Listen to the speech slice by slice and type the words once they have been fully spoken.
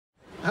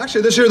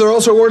Actually, this year they're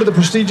also awarded the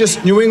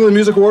prestigious New England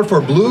Music Award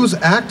for Blues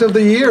Act of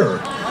the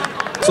Year.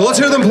 So let's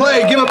hear them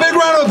play. Give a big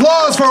round of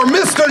applause for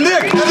Mr.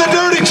 Nick and the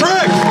Dirty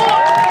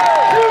Tricks.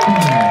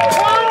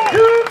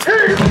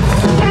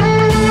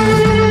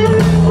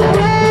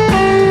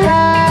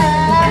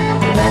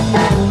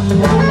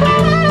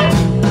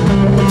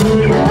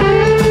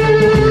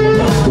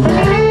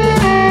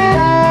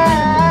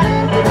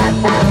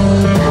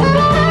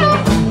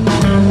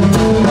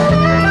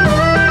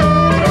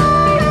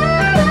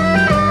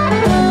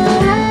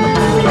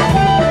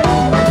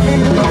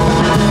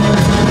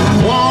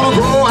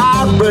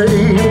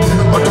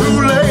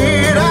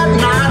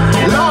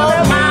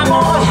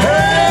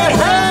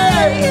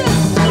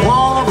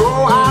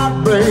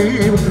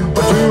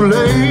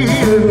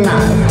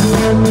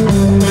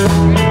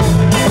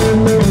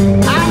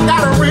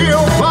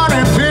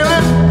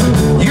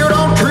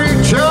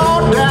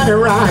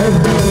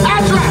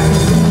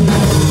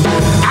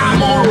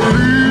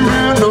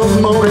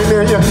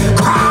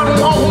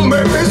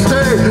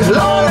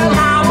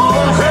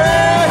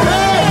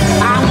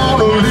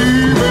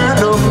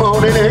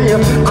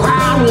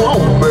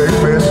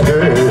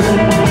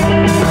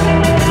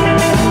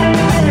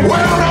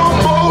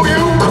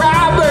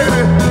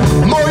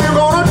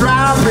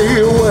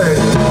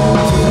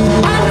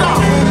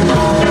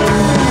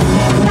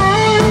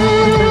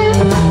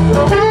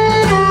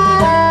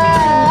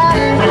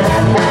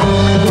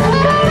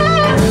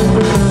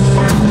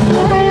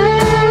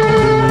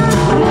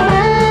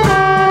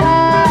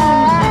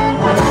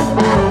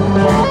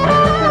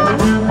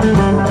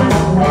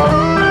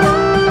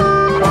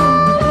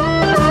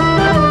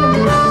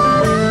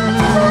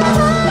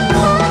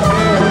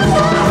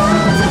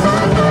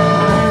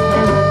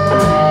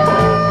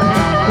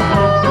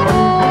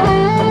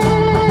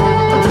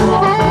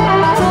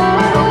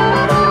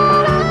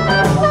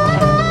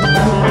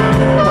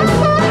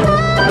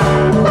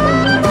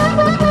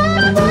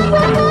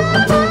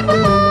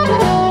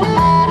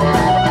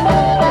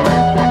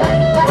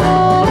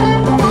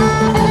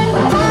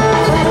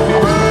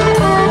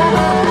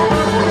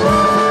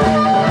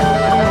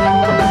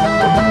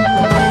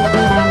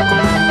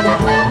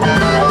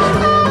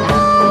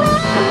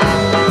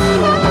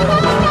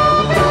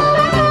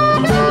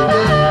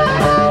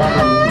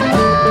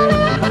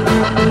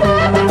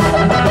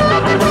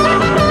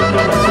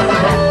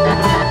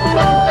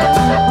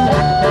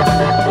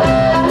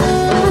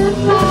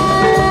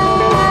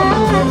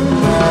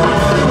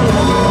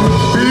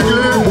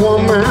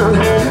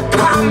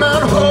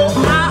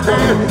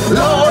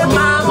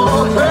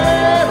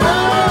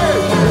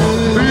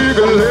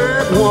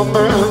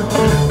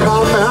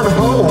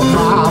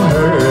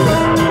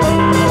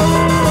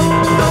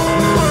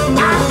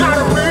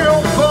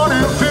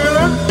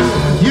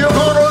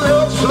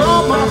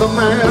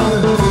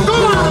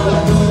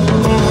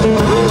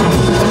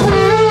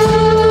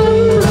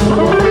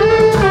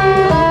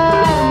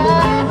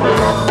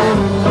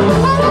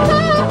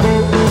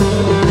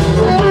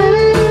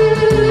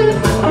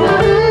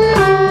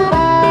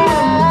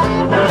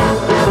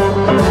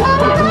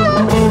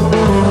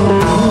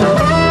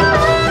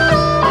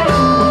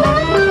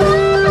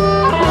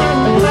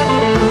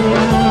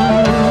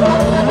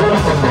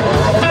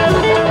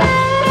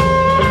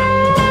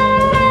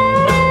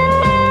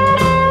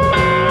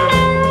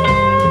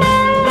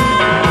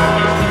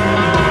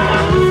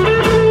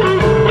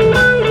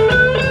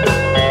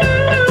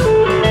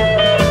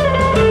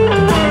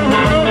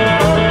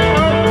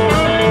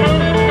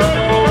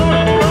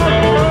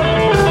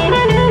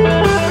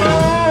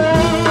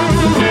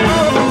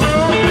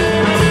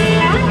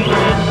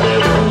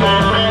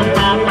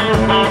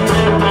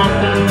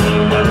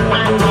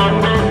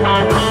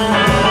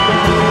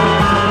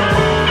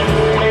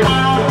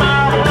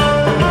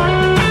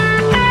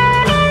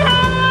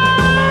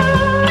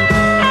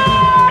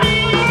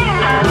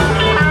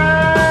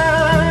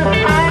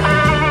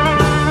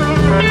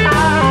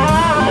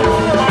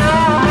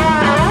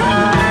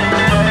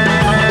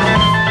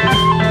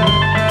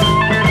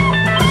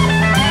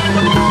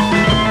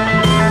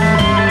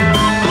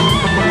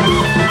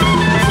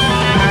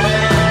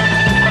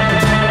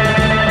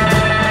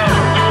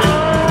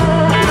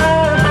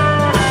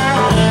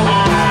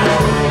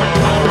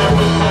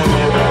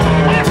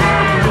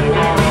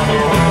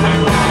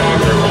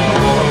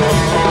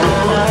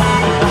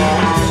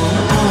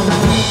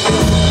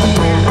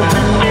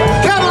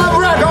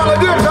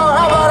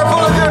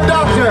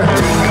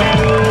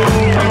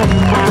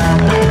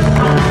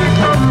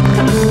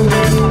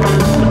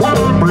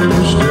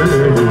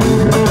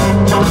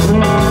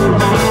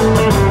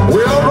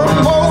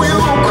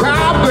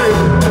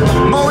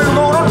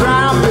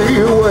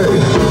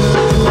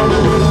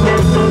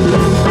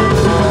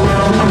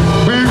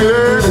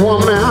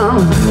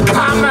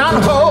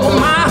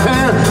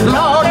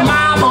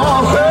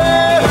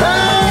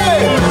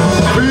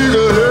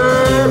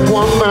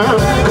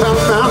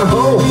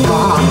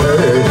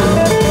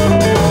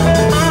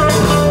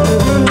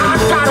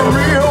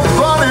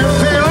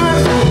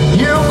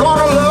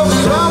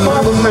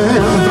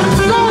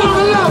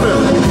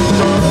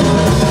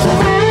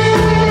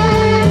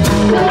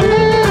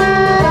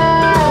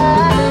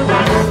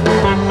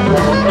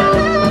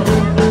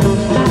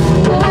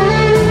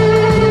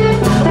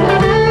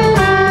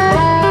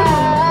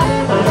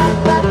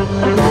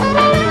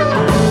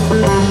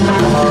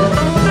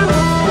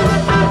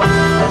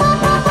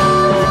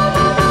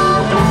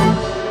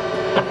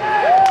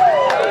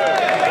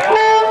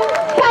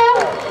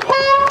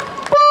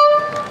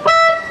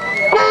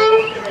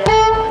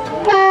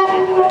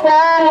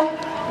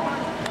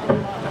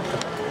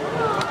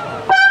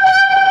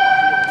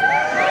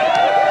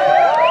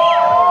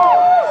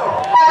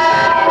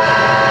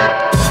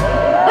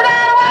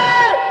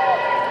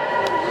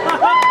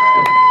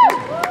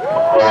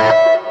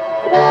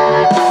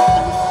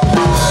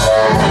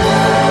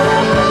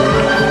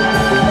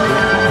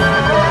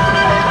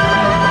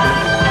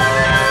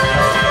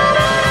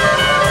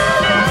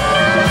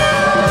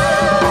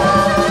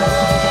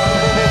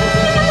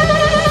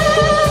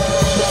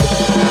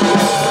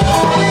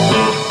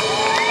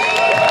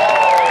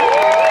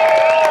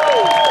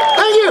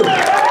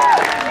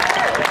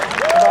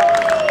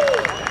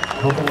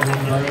 All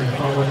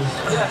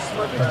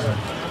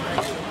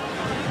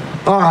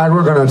right,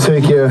 we're going to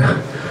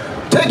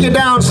take you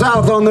down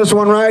south on this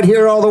one right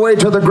here, all the way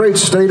to the great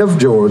state of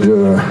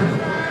Georgia.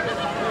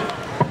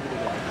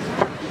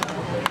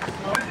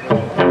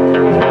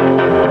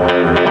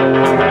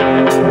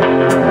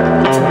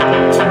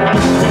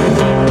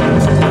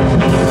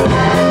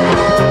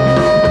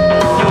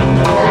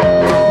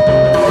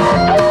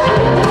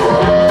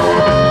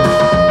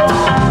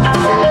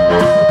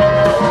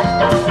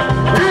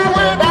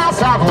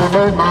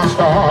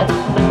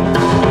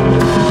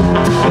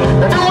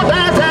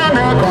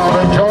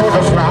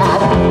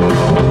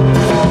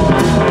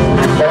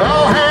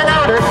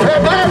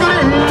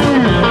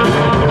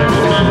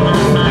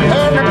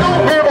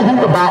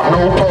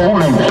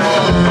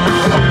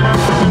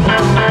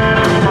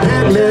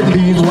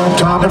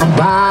 Talking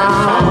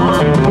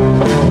about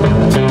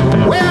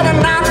where to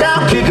knock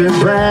down, kick and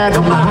drag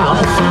them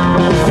out.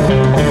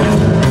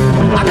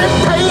 I get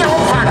paid on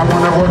Friday, I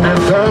wonder what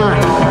they've done.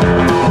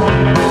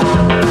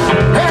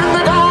 And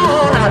they're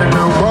gone out of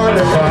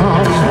nobody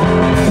comes.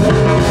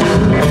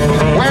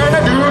 When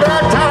they do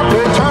that top,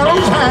 they turn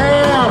those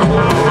hands.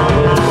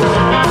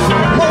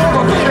 Move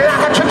a feet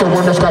like a chicken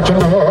when they got your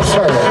nose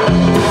sad.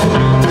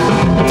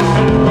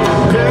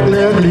 Peg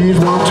leg leaves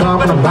what I'm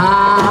talking about.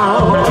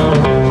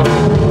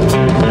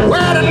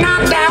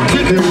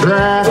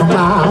 Drag them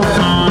out.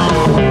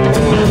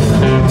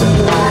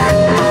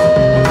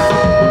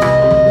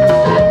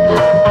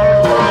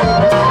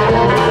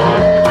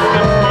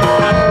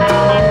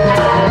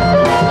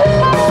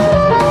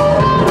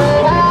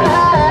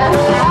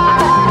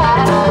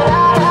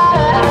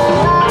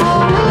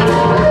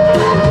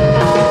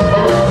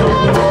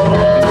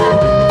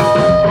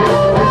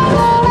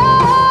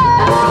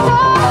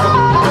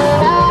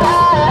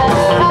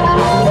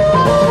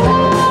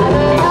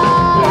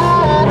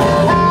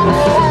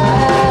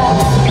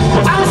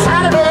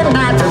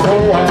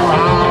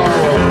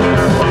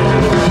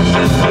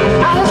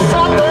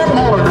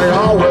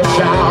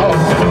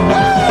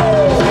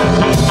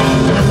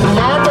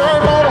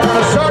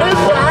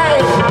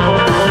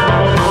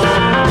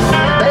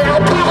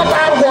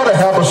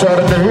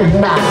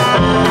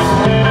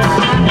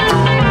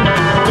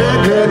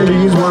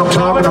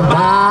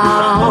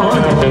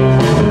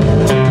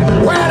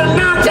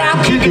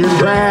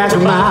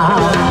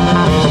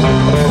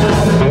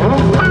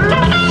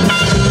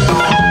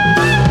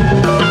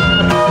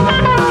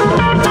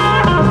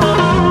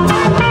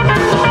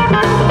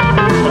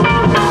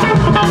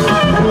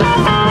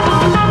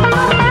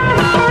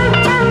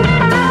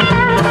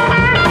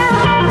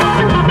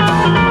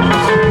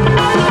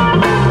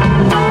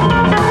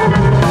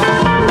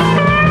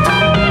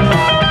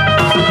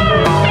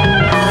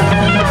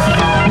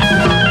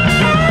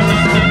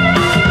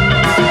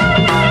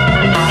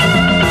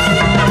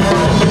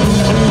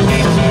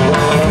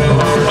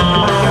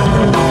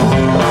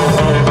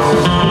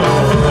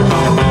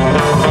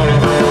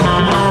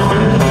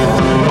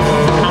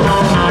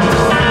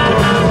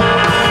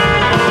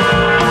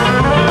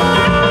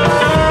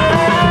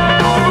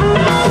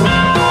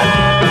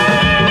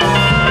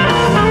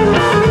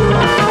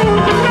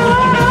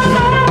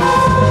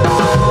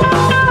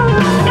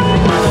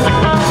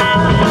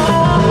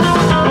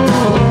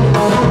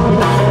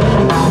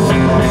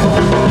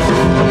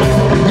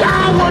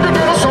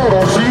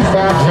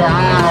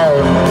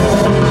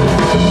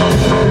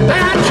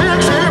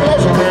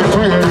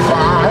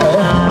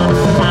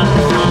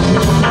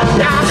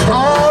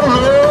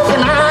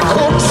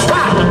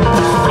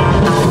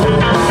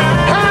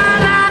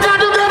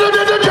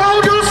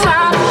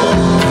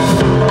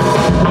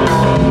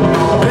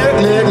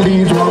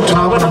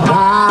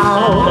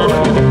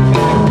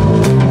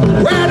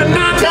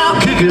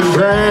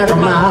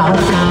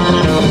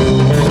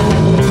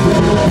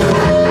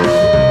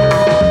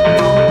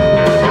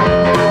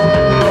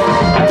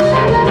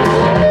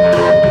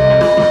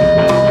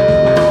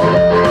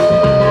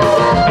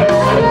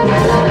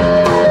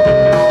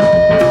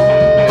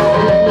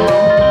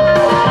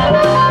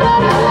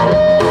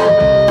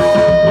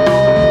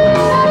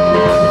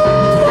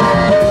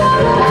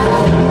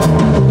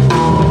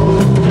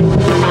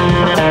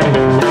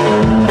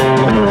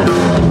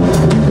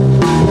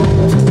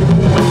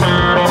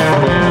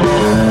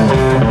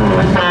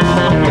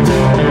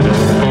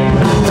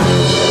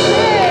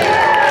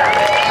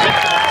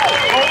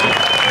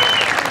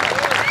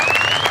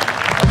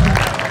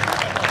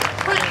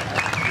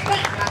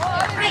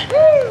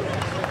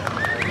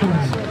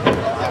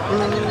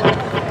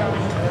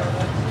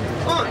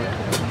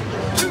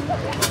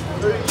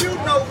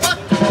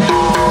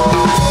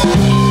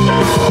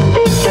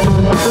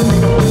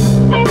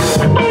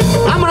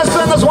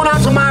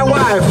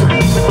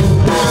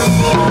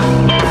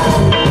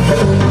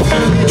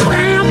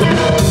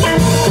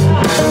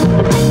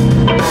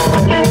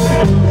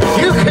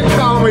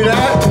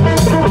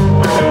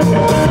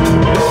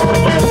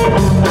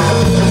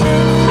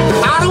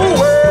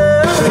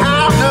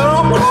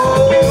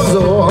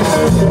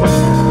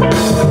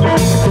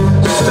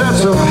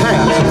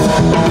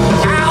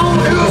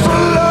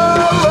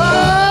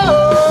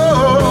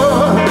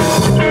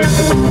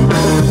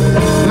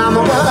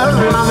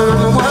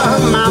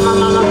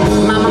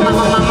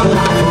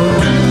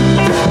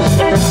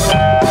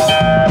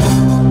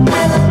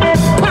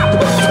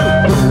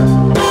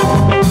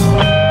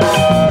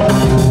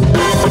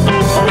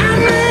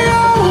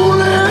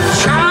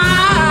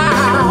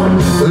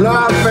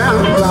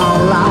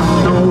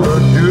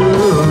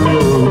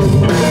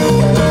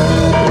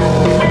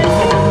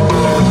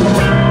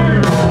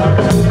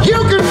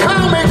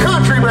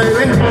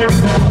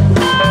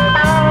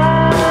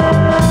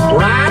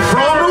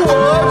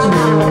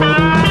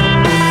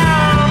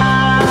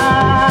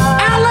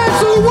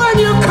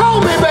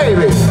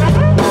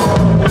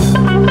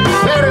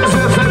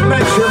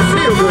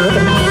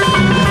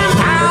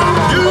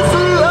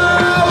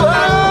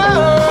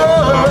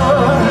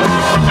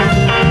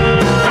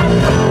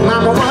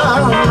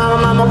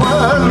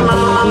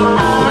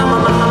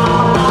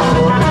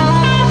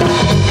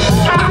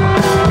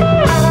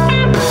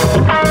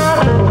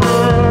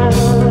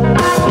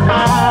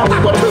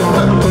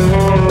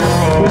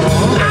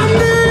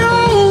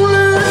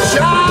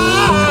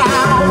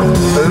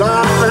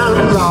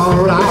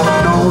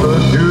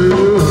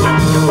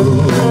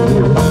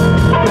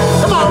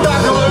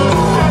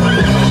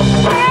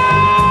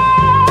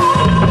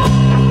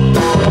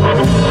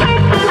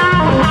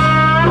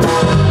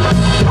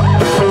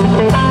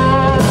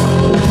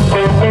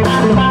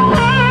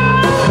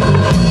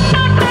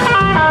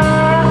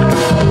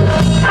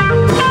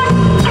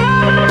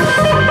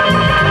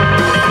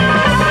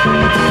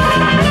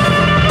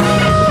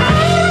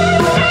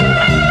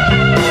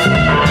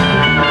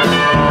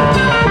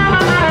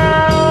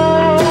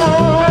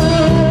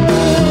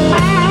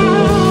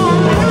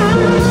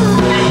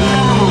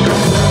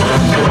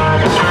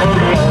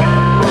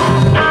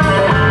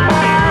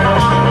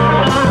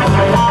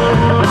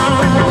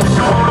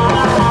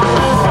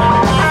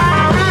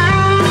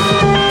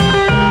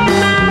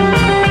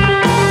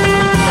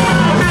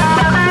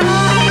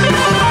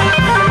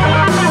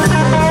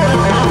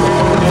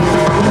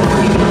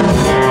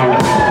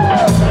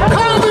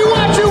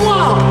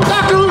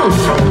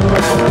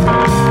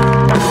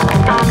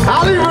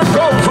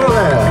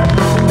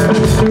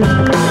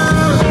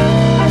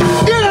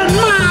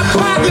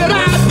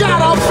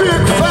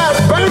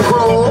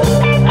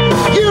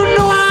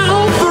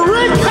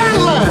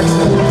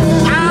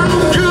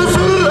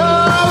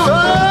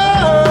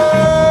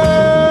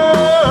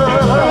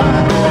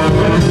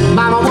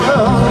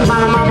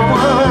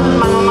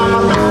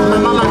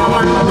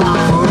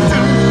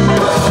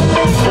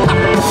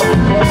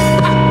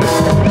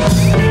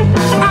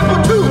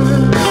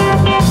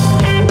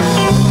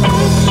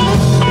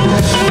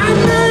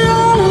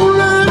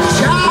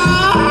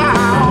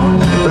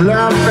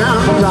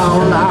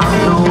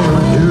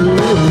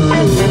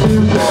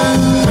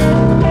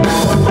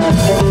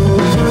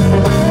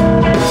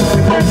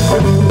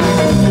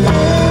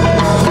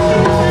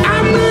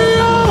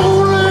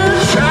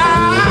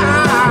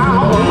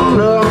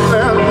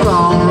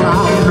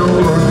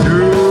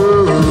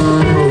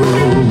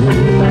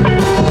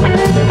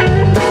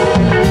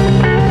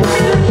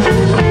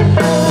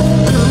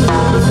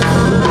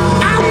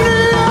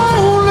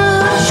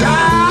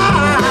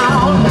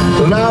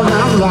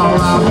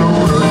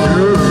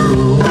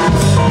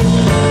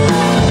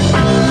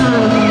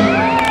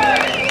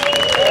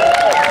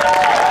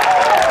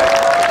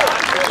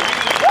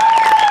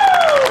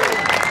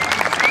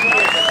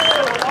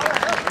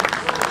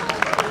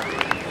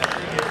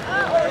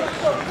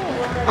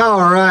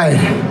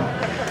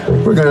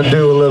 gonna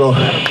do a little,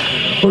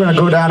 we're gonna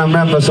go down to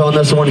Memphis on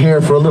this one here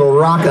for a little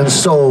rock and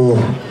soul.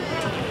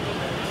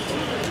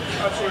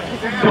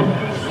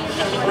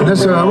 And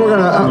this, I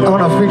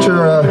want to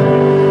feature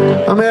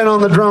a man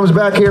on the drums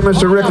back here,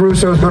 Mr. Rick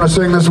Russo is going to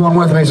sing this one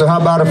with me, so how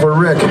about it for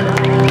Rick?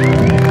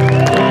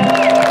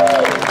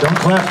 Don't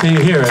clap till you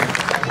hear it.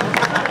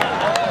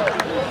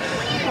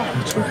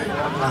 That's right.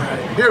 All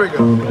right, here we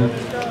go.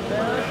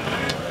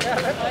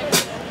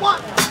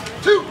 1,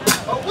 2,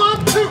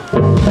 1, 2.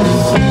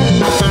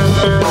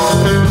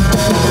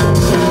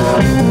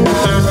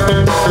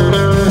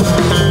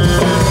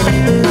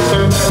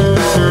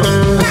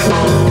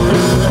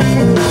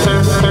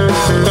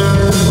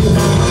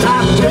 I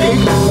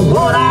take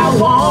what I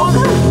want.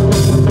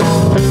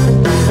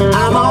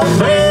 I'm a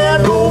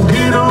bad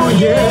go-getter,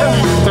 yeah.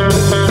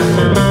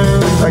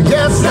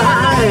 Yes, I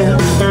am.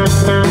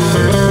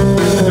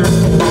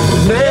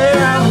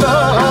 Never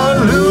a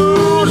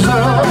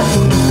loser,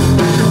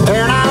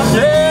 and I'll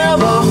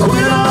never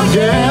quit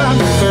again.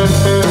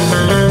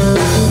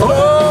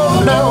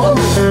 Oh no,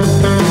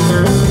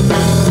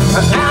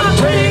 I'll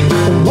take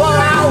what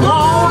I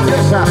want.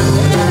 Yes, I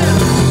am.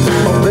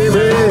 Oh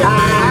baby,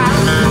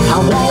 I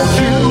want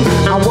you,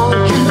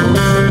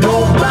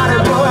 nobody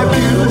but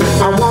you.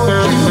 I want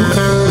you.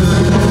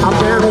 I've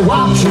been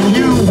watching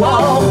you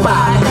walk by.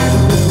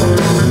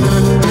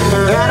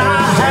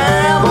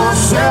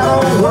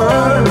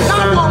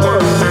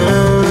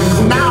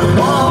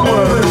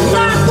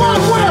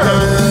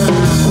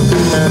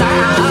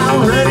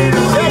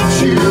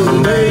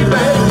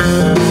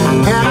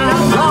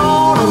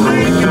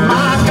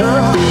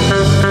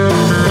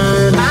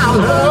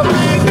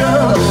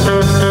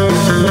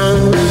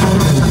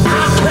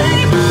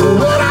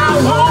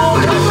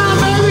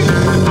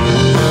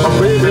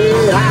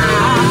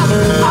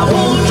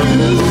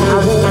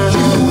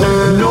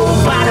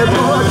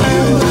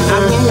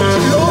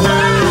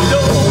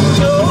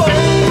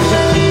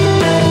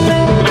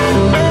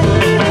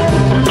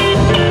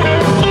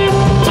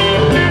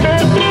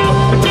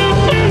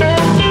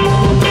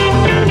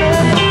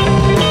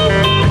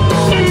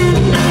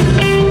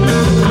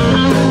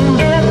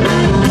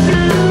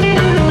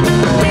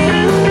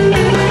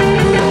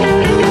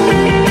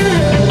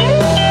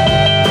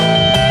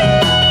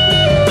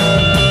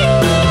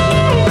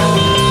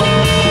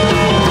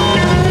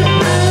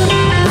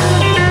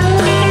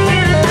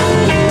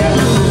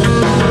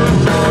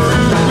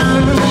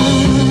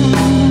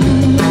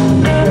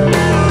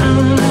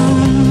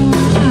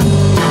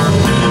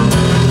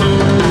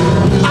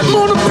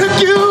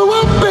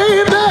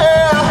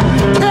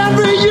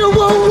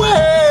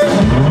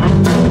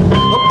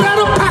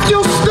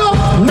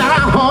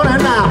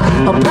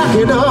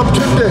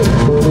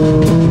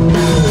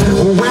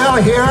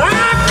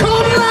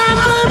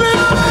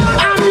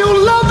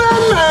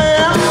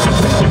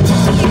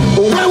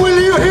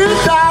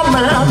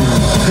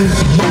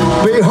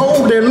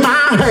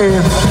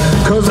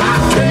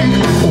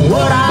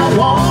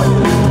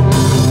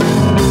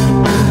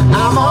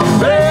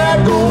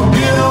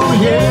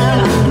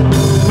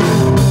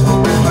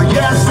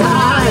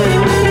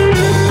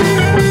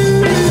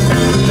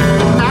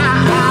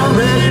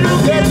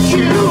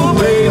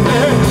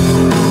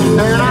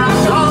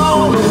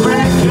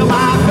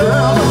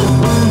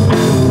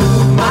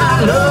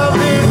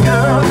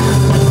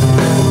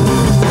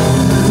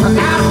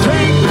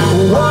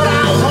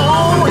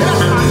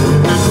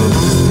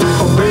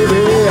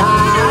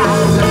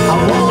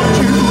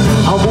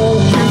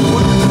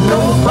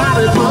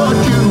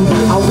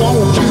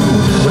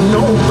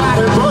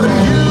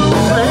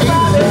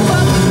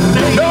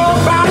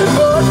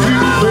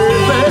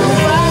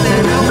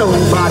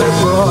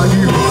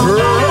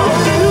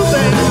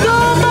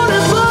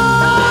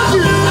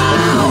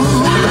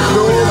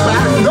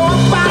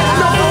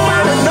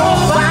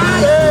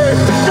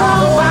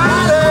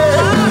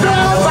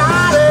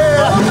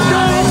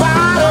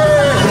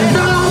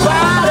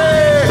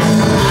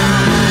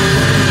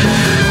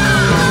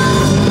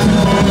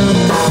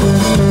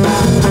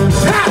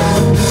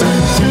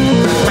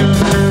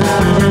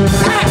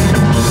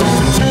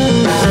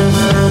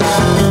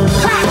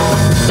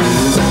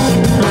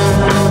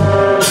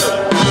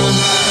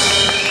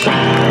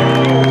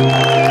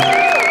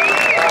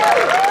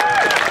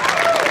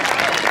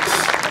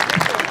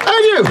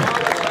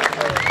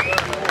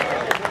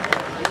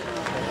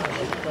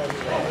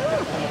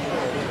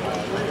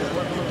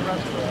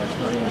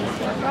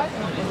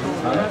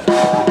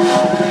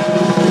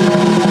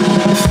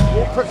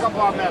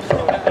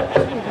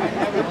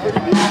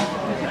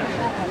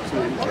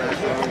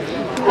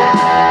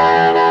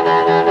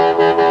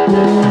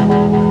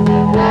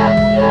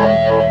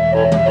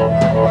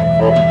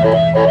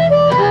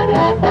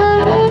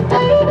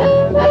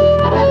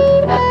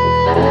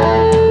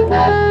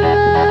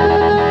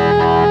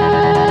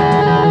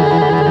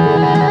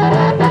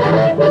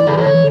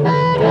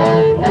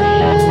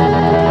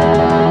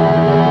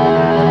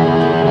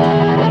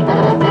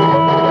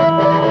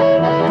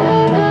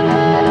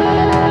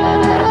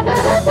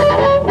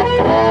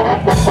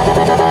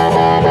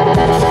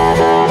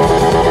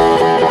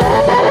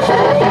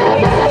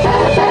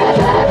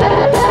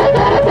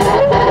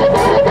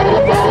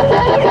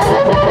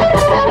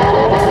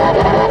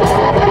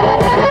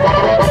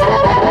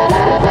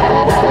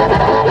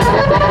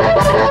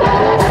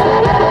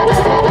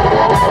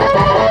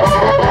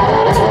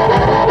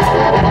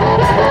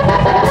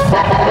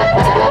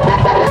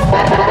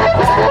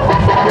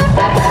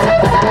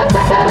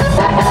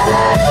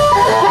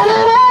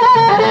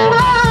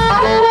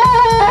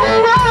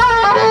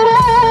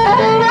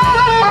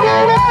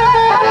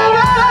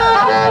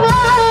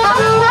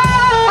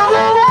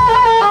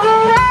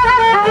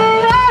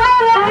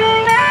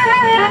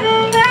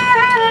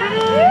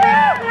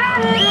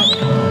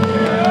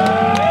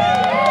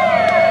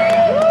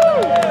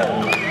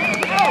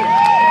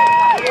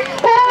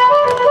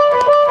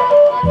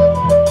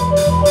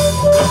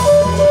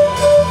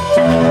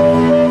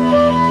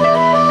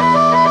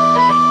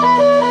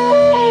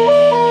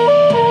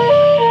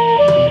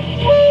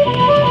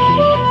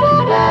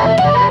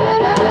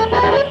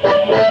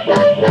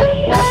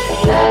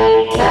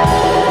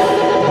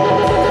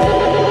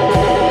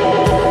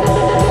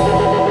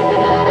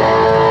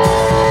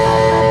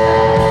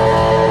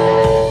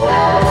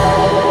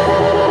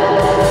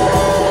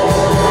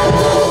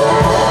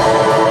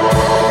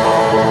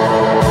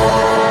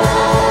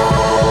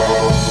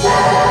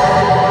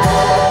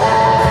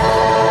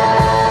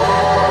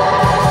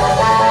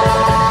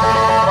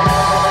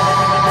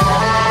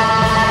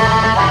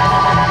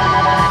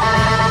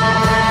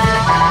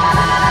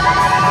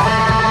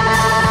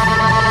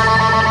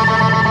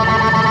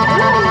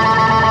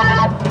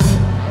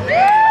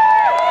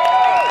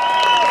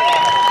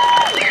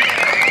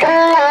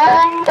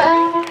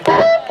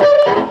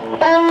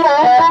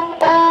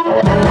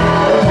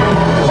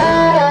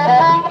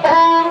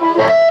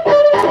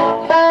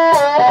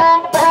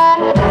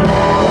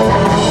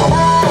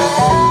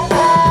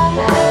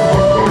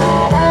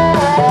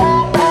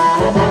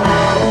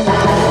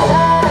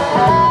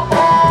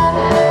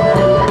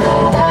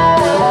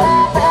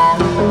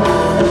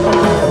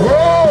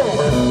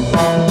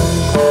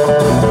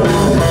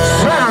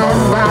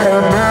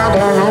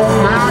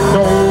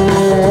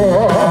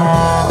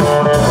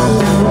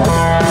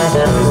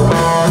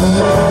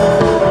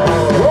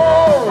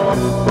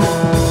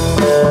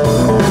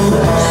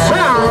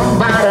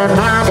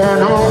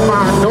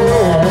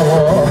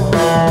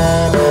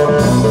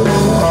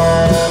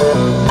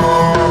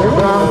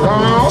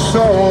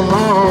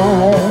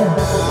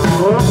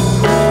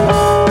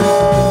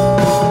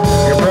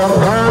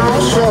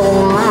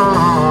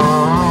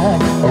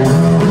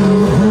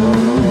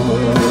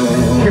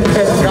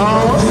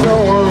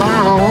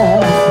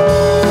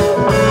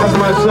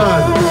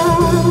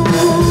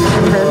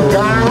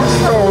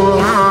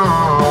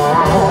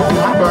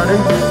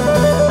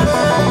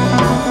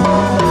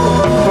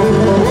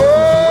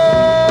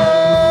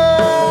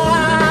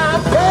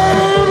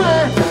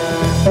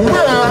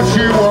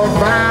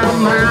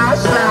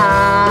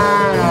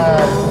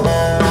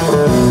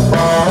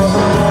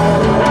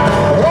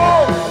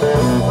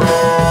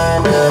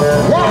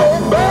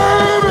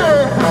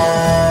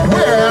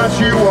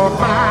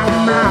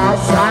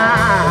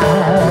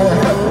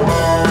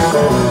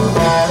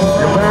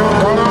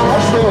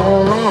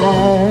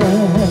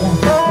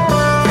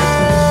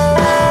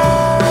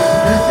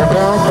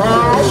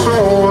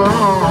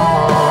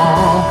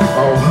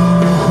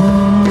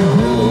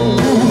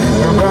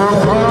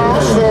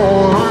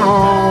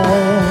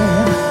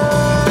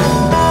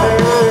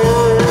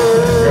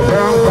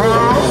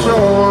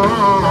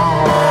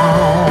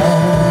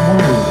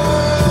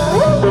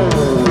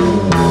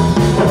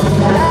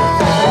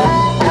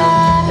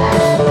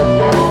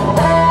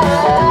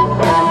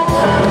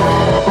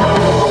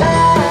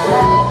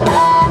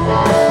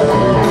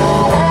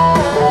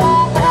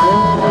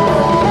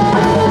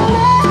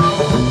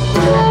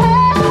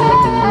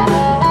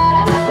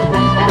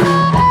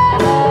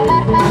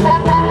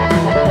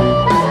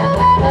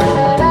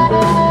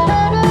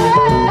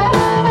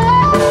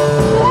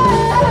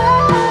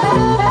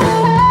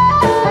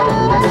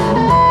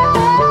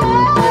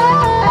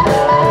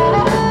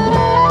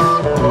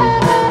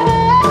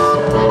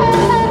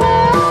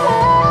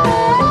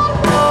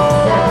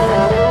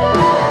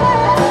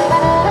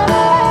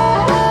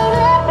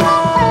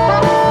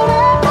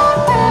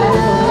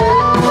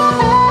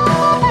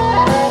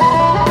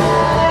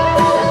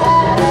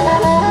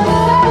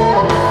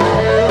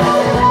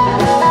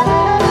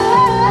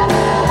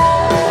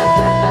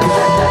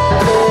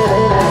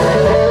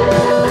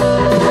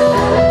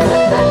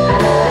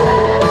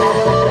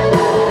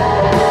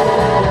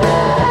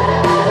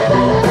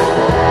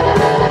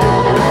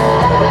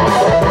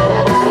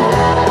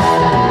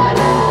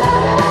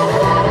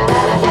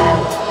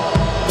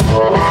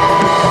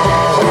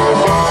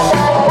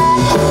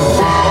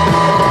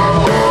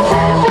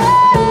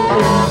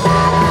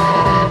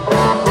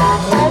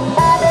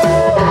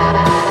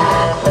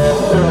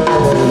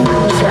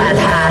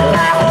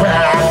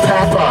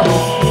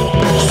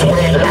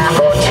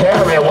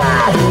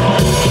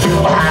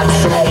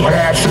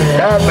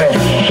 love me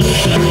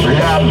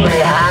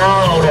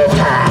all the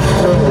time.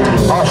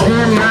 Oh, she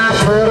my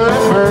pretty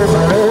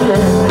baby,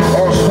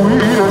 oh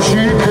sweet as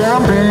she can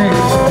be.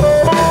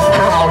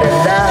 How the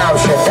love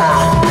she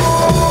got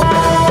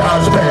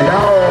does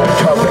belong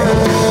to me.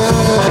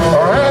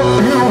 If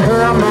you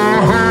hear my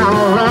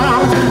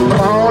howling,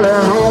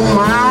 calling on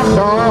my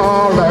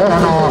darling,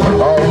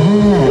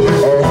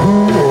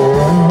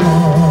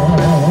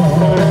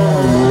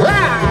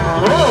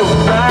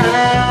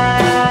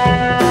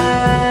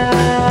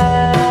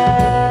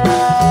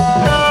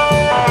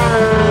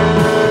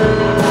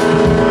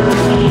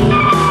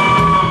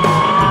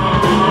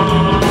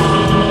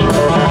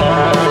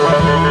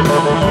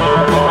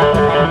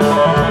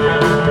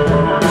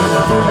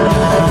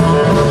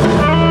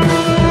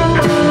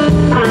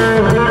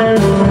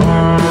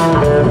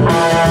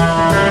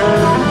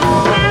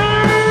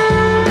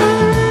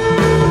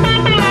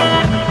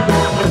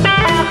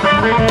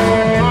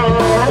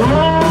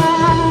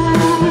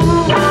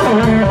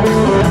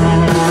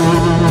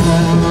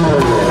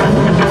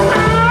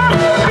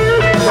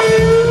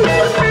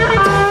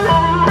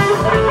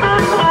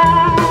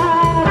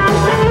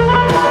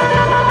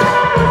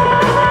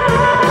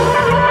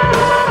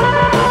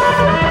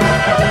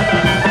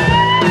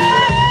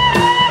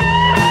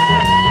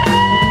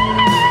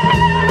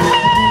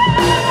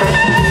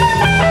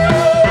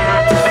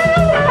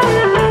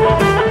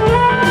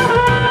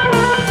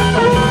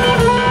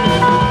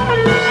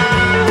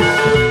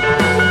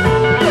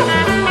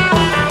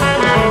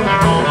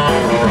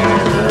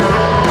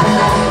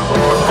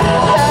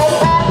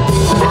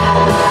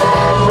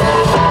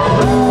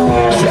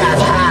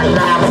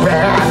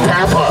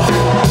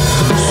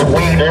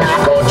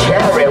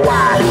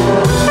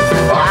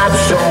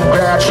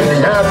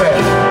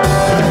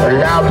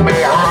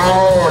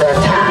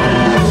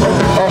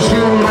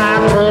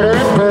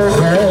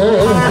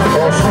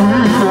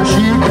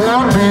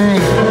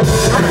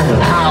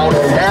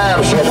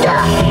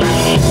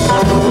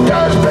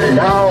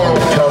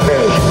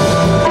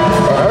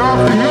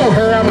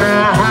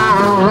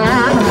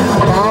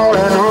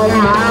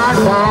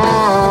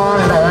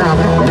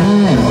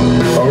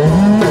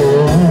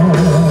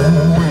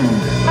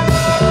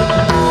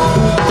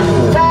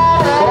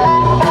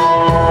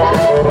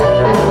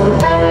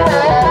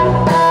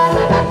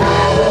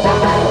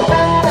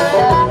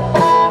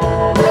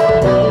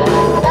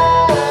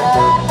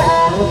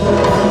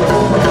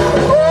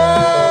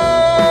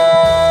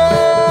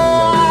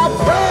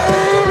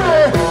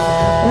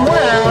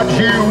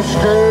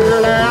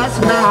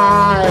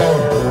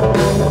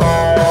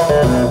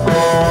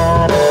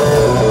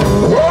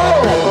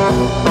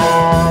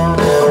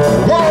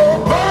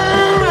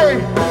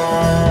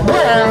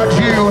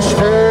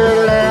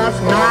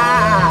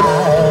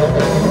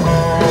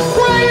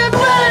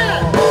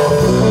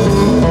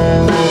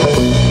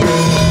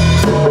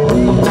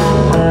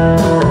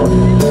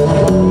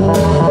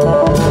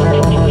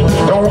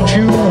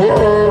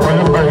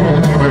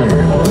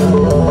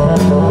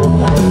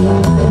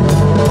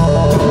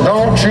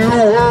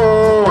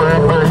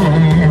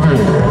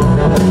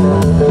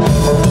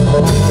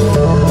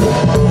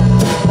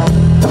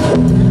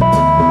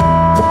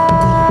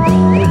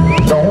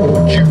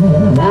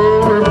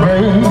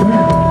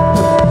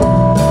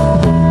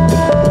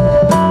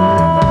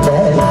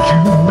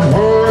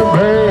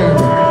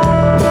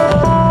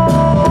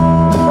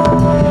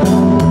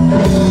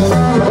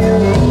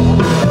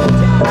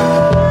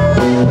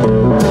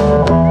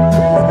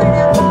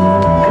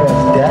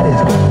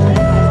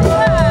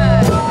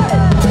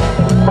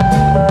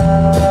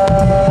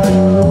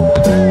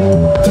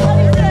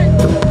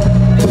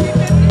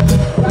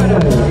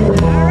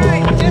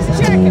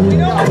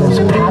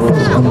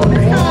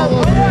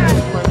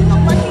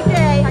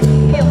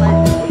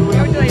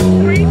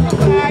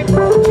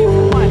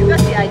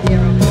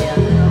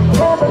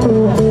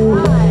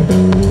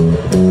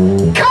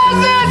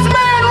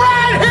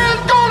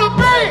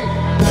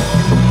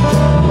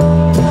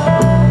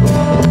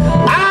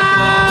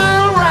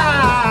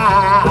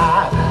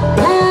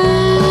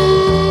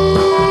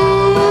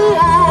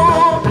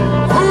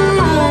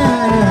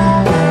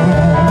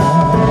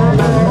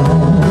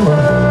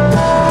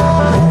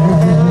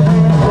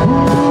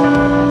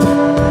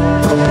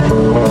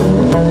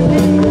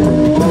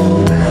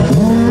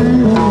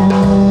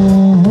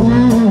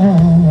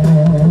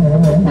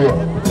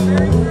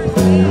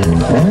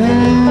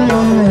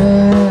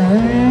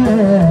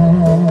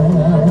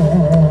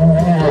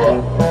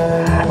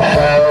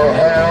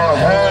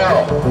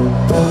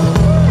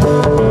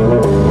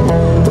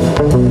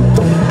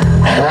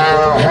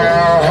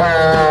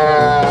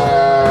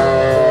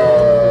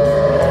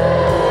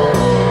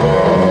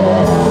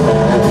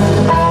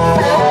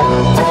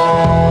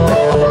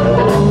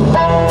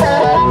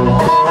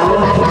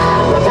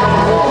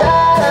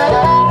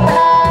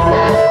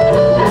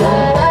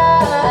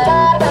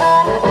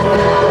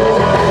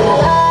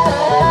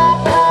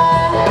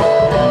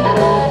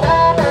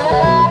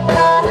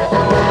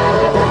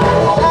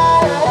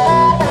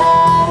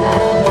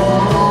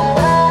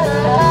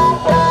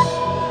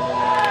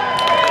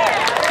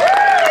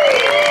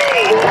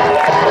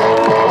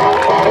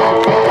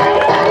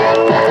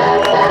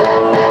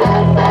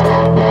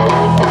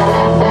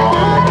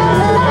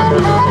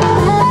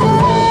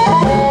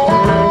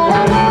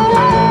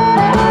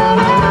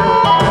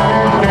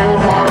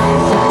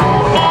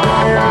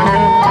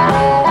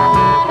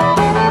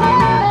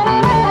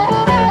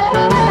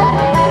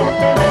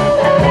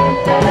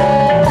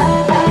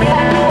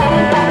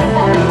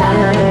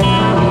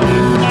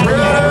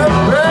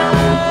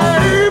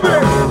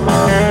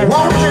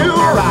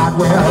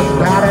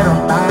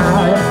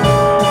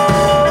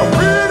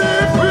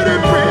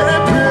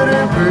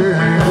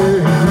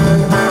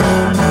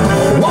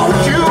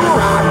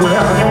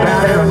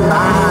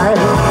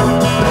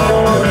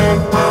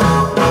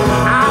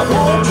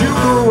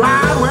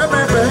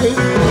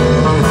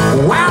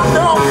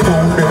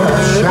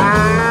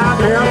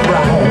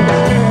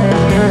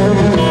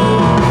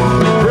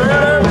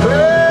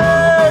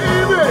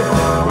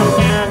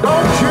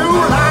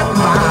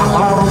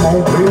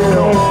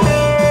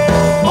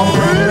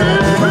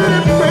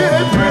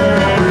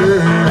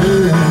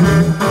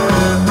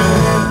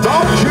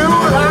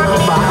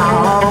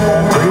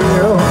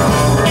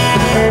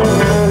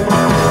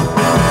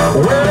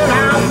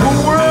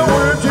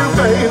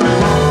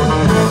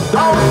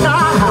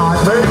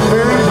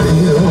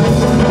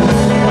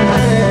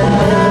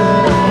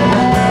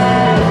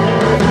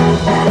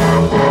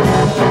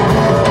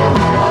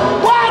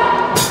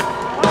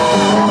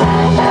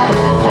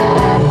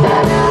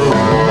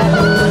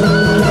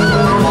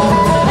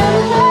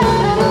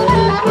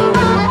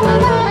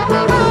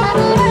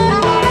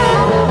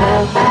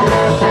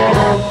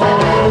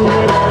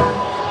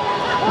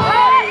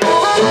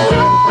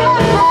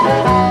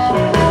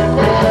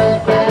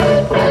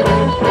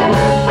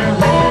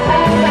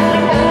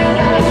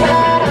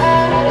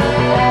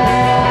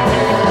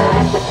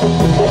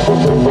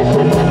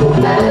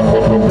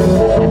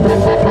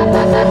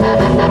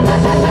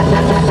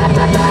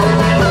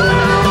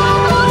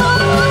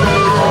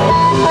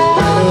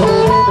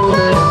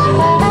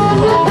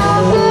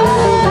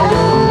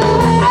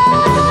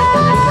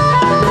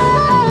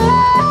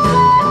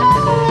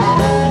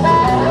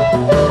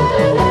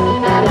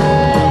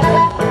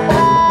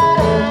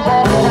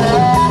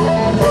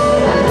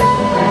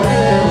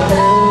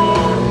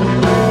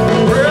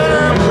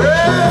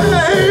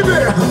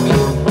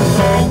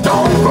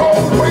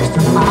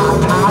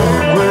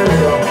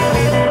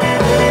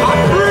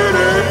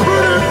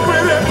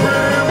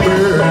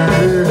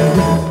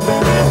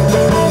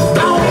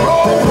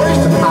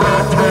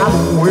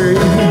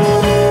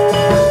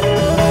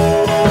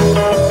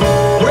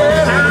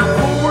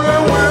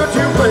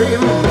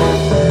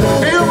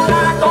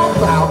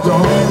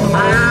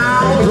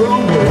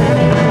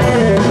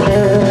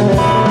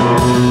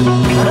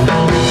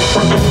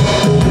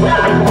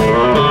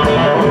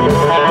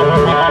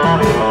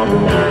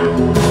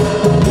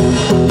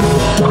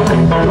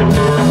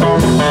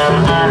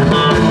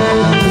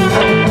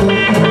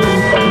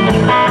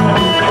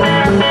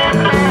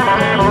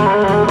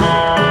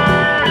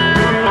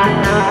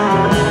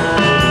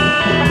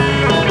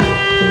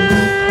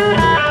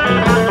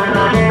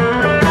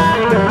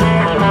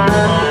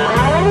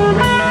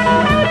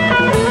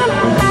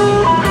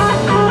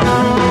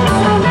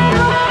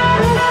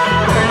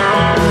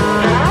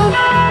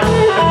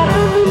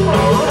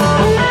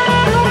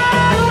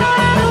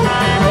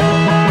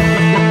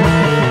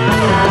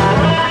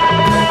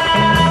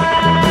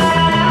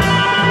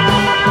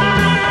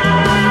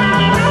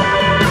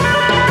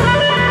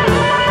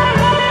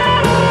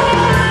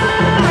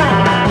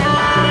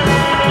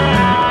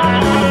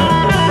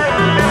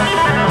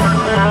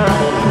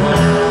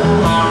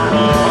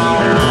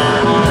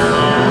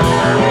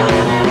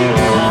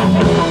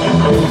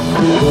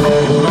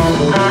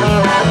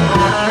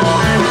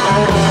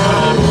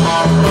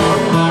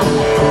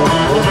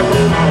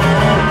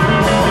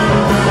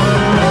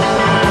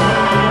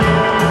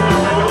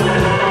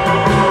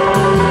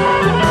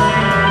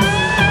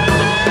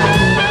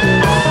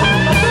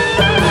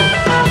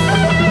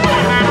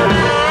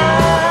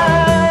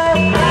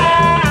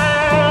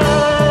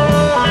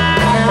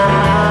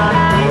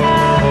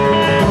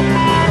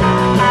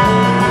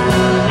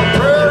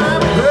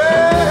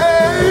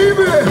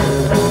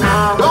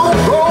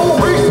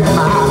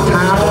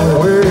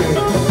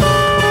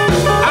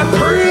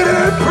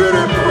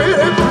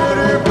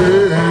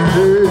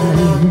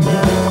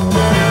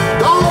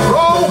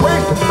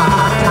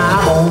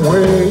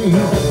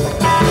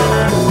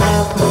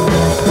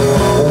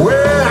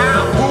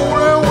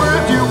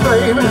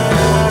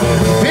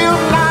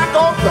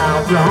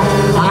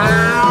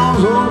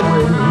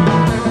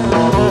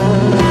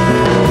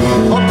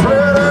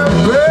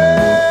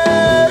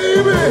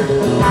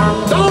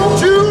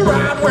 Don't you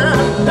ride when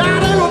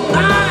that little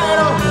night.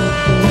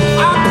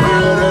 I'm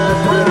pretty,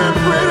 pretty,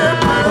 pretty,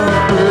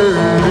 pretty.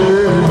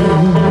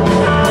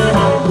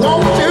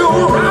 Won't you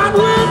ride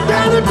with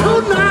Daddy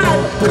tonight?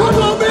 Come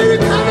on, baby,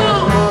 come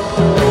on.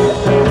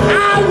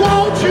 I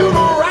want you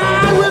to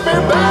ride with me,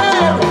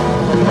 babe.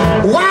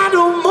 While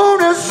the moon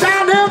is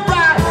shining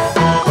bright.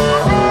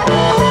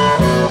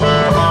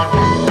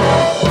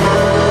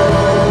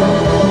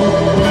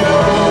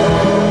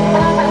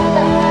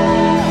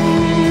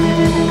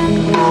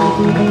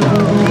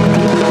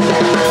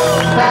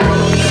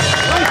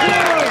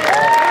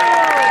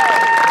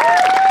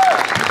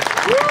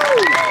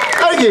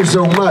 Thank you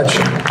so much.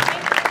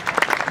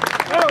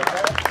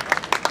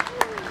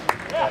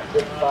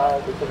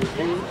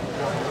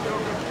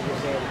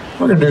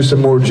 We're going to do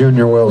some more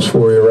Junior Wells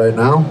for you right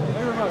now.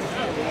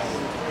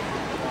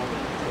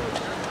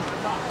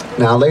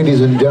 Now,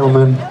 ladies and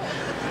gentlemen,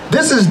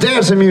 this is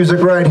dancing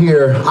music right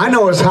here. I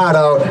know it's hot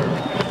out.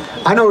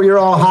 I know you're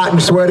all hot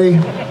and sweaty.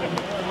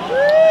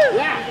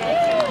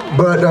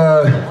 But,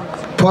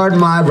 pardon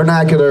my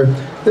vernacular,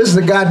 this is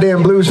the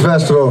goddamn blues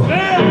festival.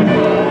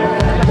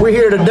 We're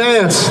here to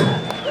dance.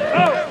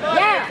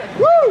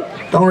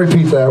 Don't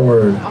repeat that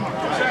word.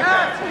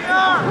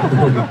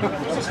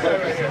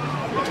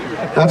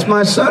 That's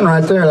my son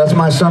right there. That's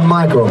my son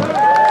Michael.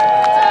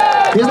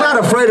 He's not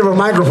afraid of a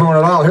microphone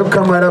at all. He'll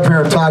come right up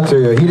here and talk to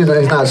you. He's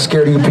not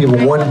scared of you people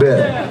one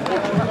bit.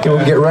 He'll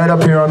get right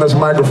up here on this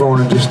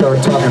microphone and just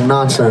start talking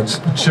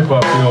nonsense. Chip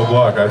off the old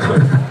block, I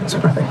think. That's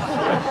right.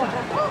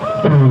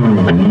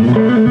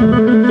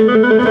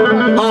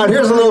 All right,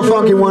 here's a little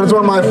funky one. It's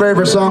one of my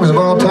favorite songs of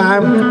all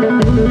time.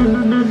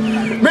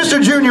 Mr.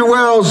 Junior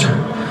Wells,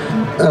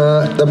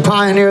 the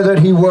pioneer that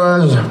he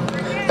was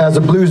as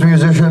a blues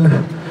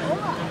musician,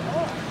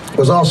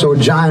 was also a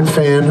giant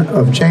fan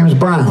of James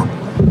Brown.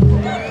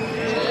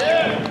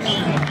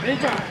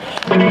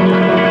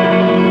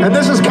 And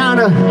this is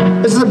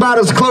about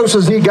as close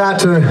as he got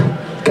to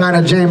kind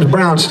of James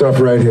Brown stuff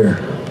right here.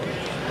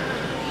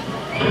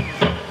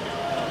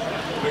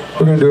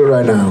 We're gonna do it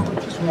right now.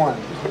 Just one.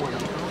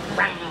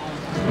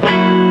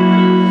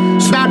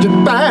 Snatch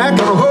it back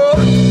and hold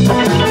it,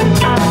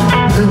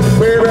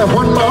 baby,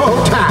 one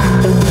more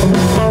time.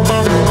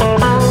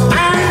 I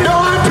know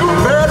I'm too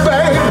bad,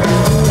 babe.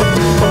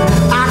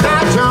 I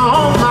got you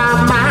on my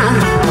mind.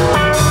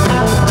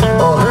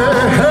 Oh, hey,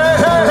 hey,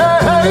 hey,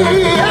 hey,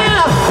 hey,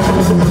 yeah.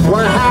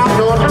 We'll have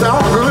no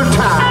dark good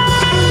time.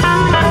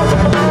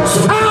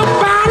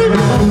 Somebody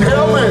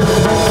help me.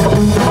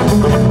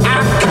 I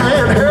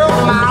can't help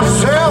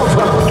myself.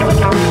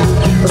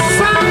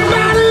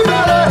 Somebody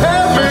better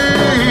help me.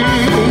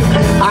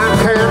 I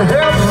can't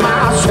help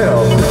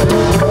myself.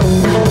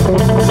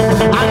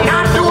 I'm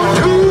not doing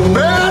too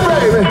bad,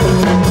 baby.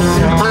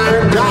 I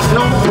ain't got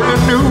no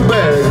brand new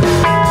bag.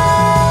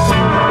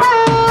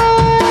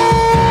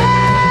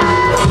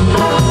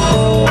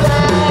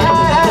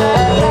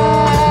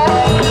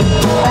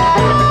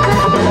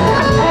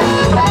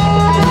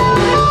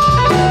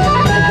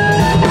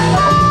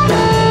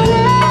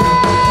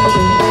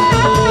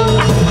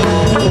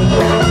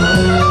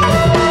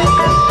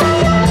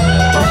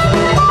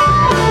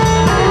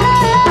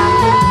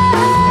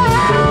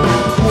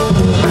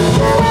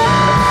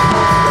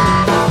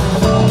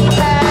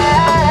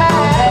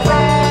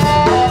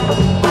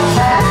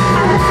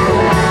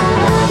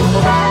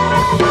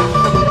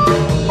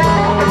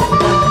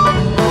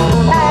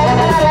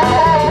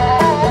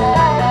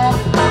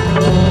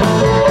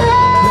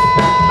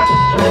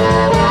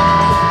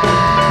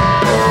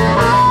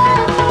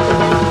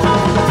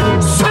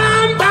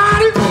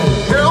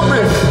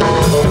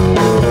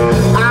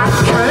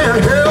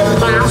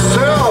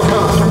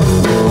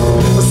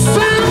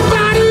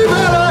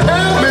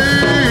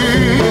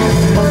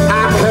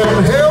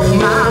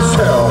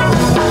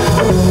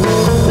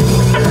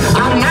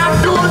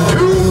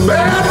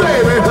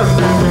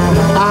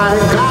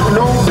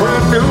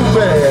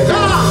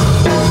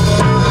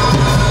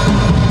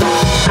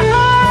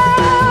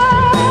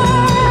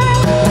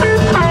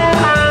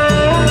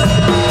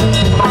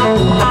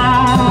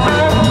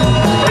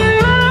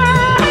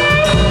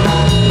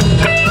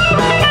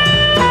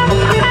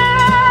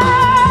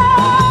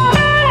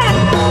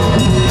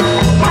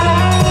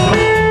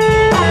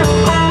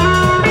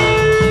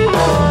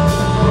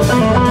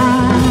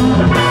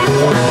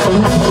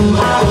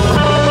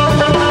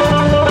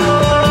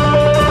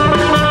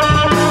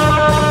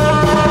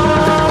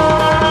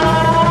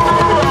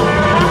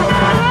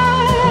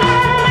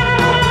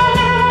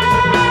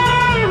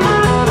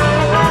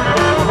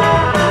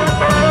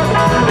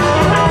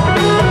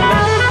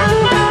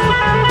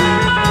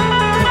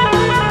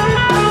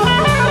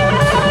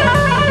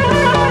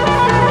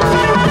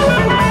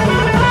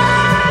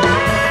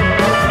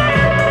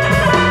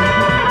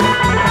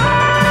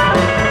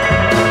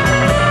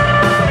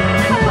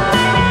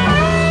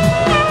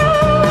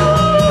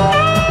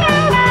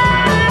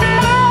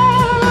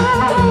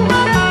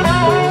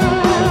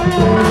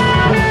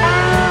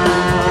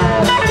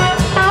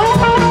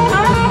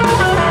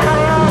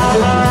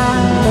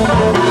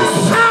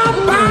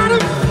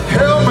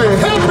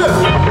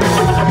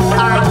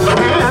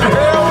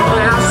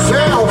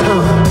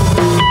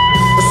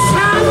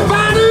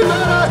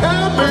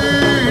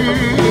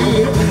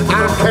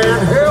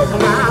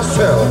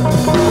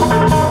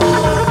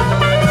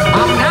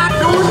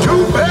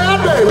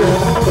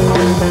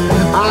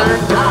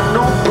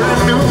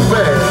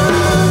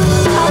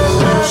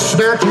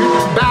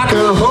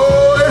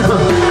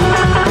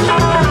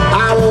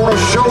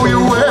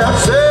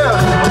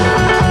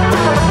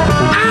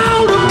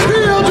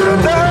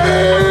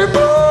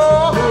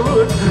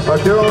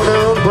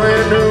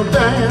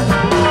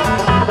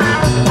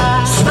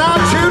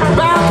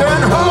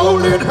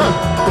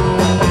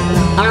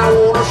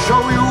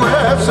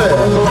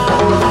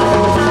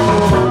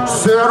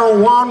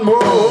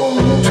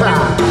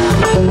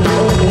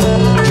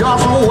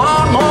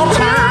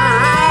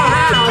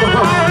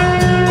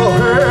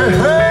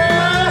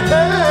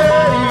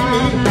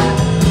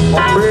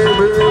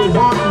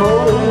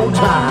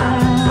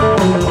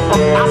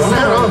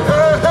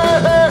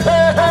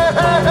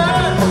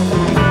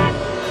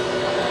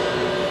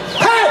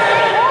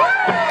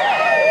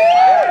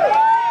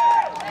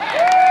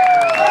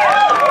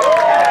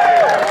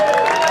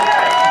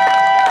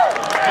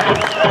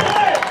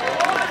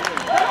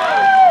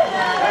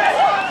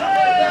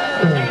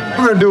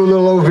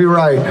 be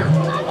right.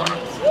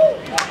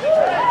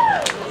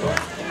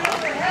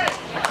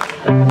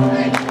 Can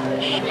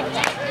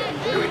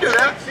we do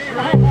that?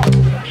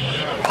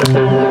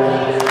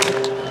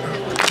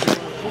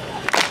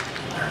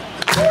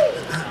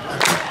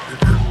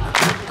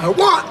 A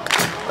one,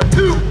 a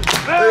two,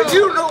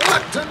 you know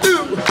what to do.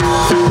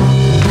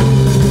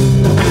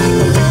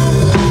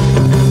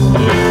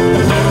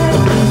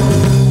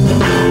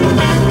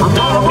 I'm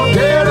gonna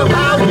forget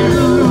about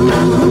you.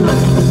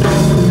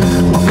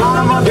 I'm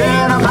gonna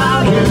forget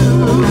about you.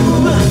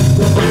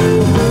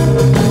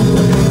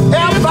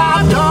 If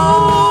I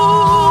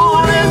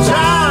don't in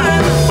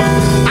time,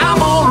 I'm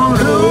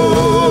gonna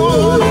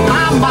lose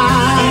my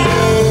mind.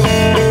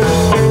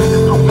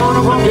 I'm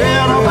gonna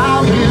forget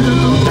about you.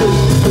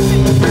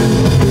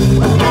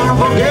 I'm gonna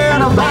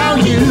forget about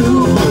you.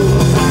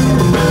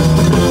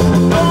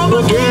 Gonna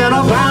forget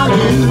about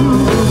you.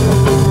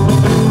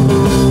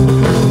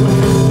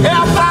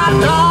 If I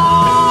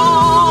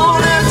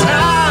don't in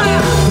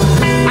time,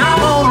 I'm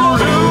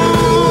gonna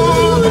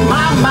lose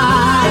my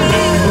mind.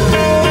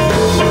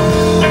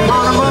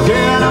 Gonna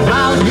forget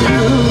about you.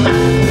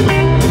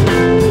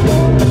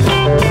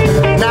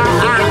 Now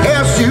I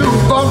asked you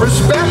for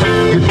respect,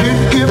 you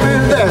didn't give me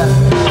that.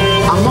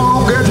 I'm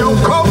gonna get your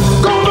coat,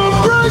 gonna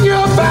bring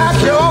you back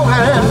your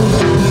hand.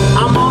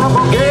 I'm gonna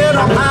forget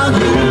about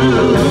you.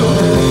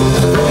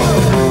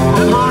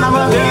 I'm gonna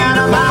forget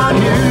about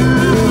you.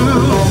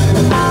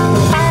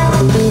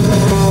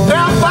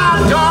 If I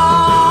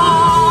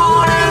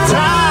don't in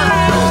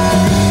time,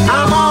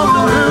 I'm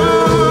gonna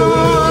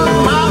lose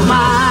my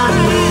mind.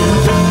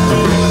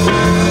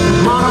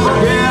 I'm gonna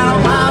forget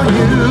about you.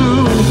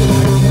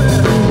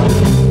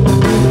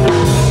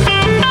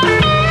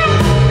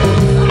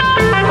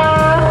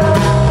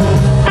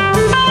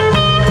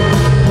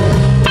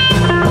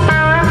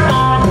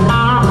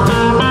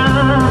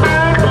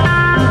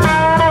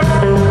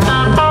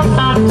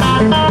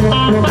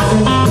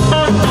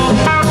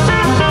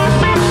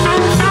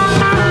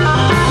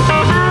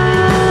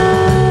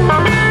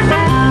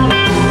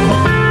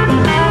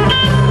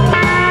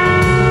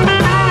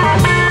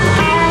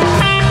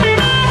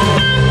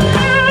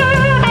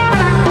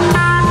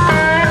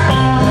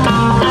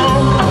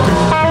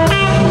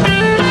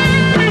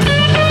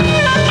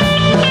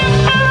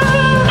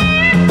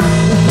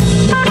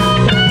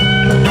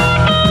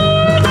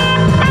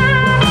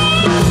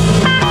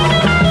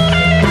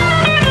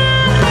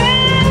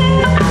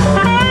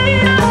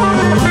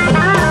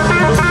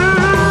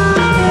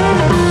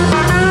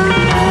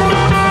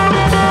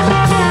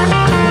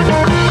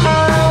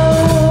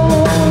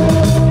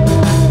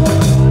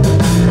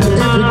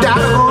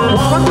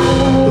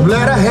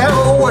 Let her have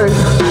her way.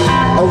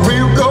 A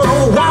real good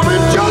old woman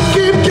just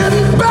keep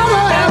getting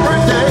better every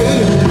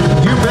day.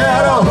 You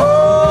better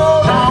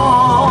hold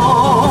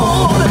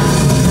on.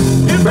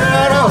 You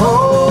better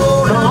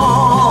hold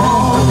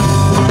on.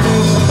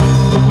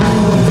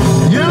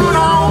 You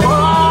don't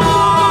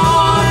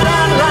want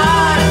that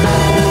life.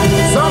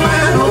 Some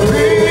man will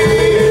be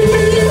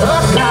a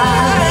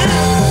guy.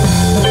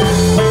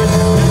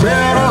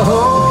 Better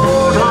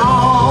hold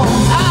on.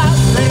 I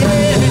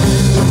said,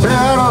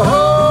 better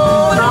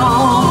hold on.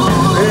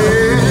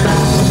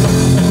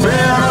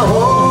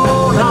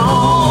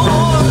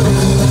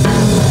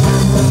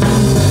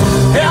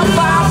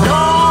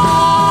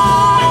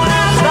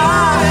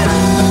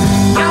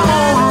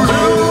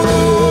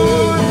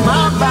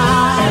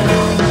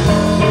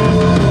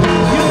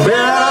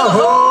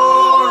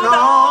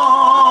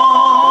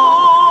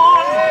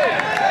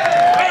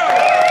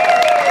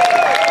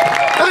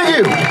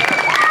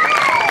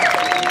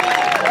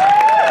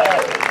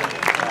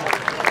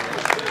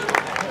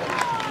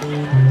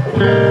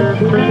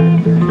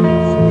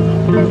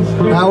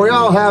 Now we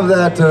all have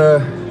that,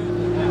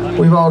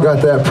 we've all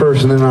got that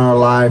person in our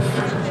life.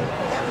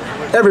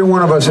 Every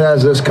one of us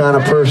has this kind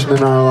of person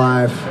in our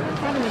life.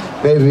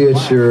 Maybe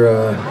it's your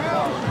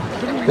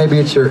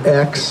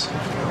ex.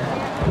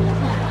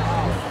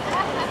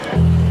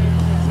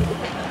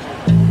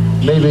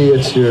 Maybe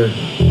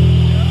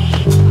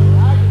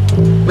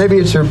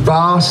it's your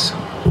boss.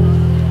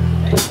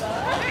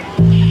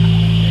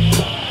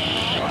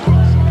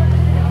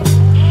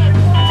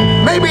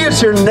 Maybe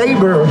it's your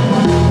neighbor.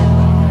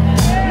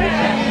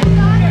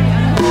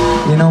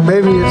 You know,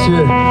 maybe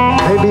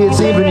it's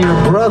even your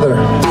brother.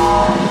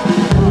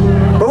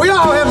 But we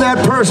all have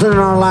that person in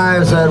our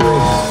lives that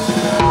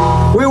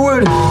we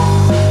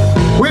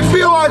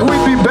feel like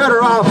we'd be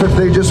better off if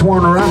they just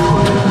weren't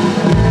around.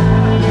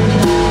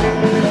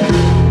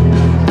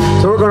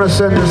 So we're going to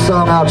send this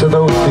song out to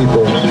those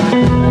people.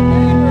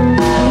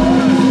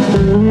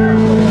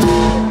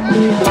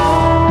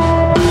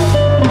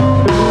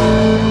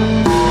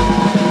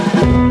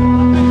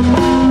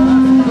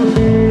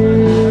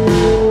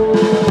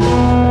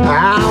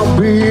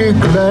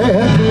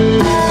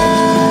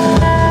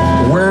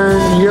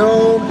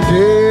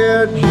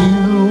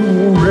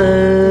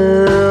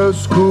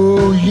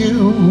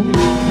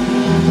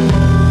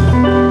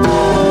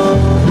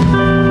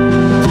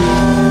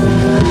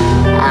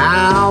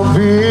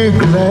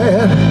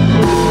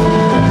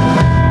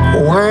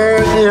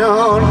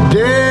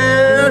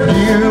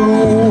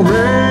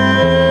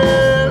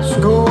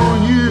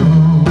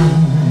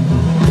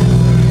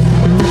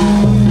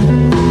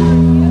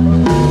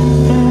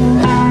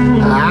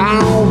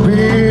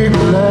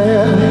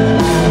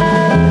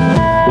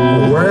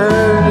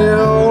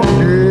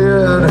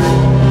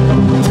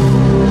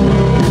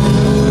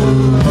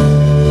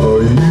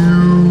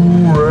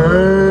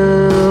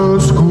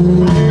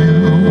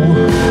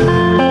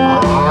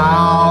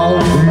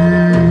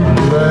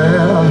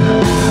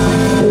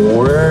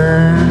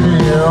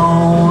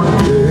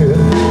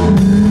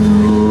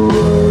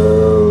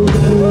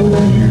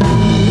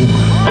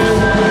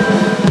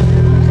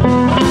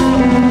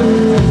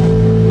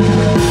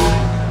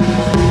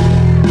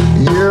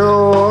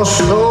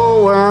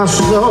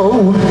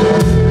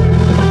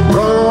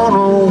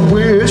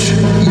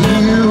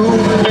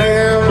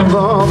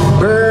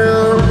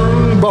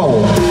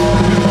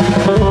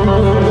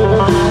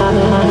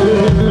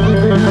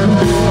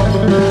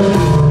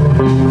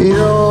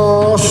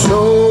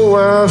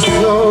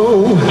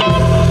 so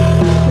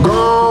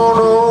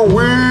gonna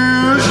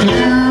wish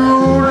you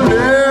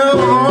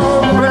never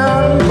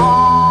been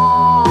born.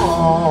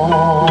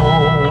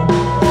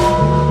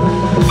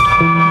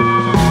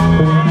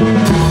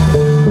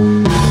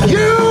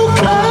 You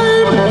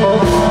came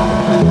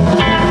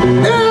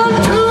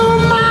into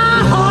my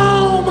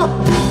home,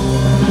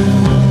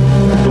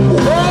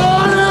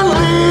 wouldn't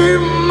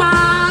leave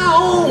my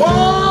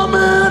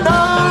woman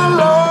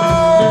alone.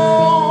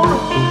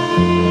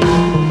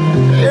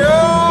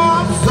 Yeah,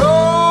 so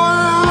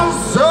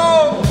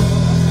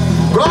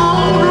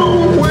gonna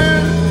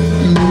win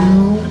you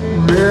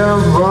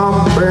never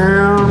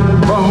been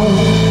born.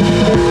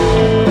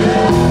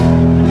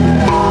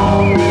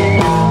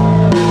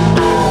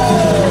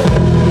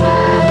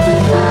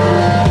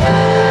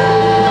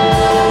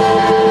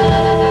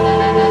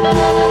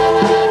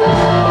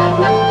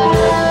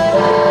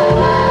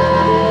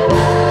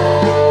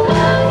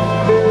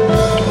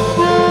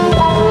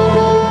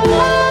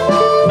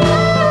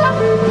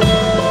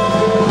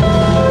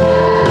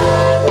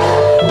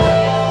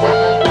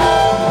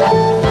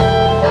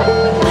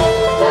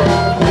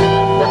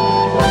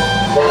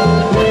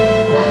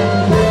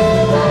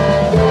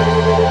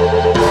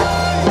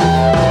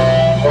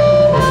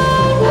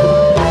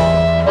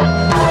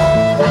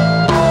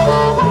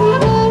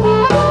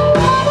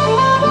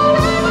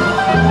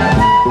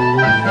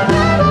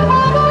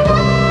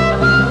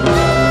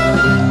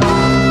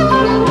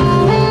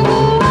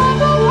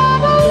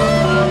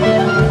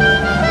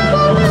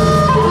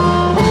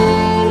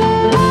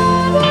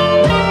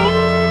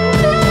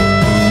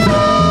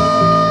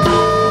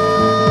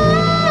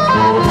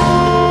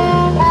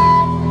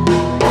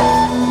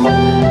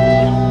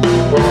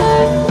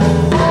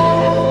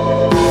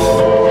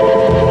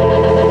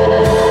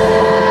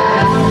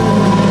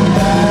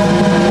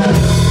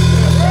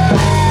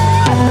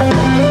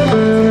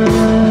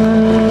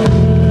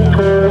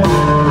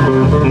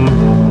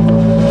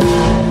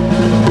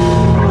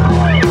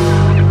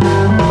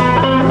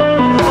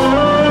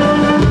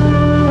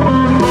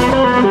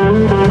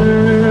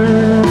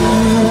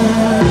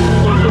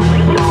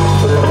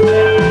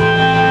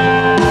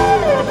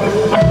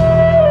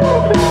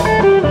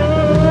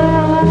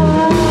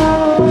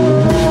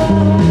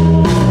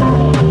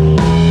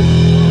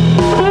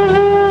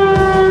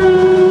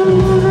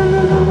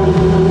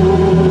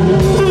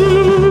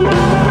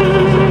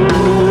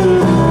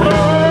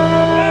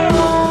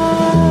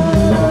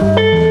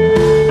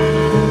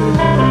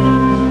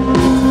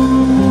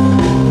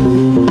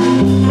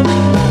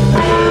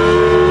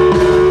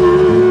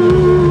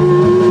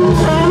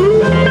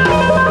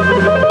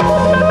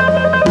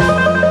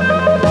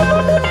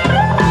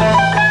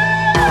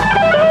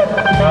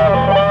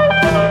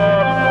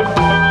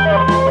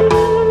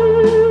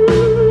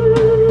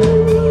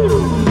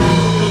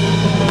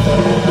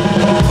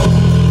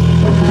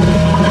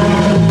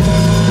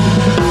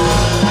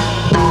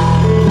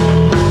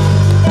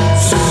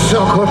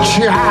 Sucker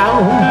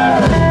child,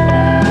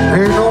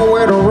 ain't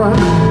nowhere to run.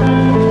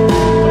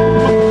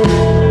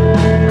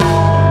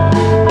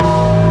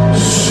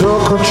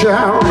 Sucker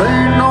child,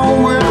 ain't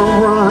nowhere to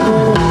run.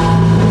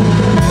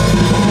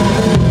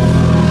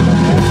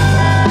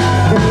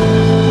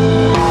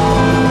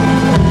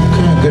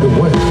 Can't get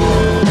away.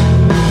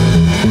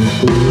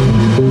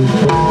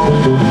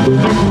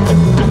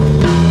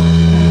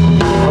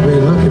 I'll be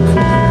looking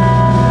for you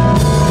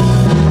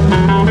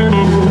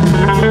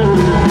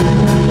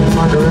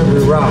under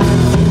every rock,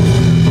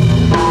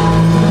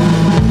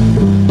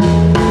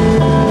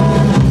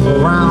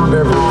 around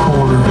every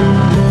corner.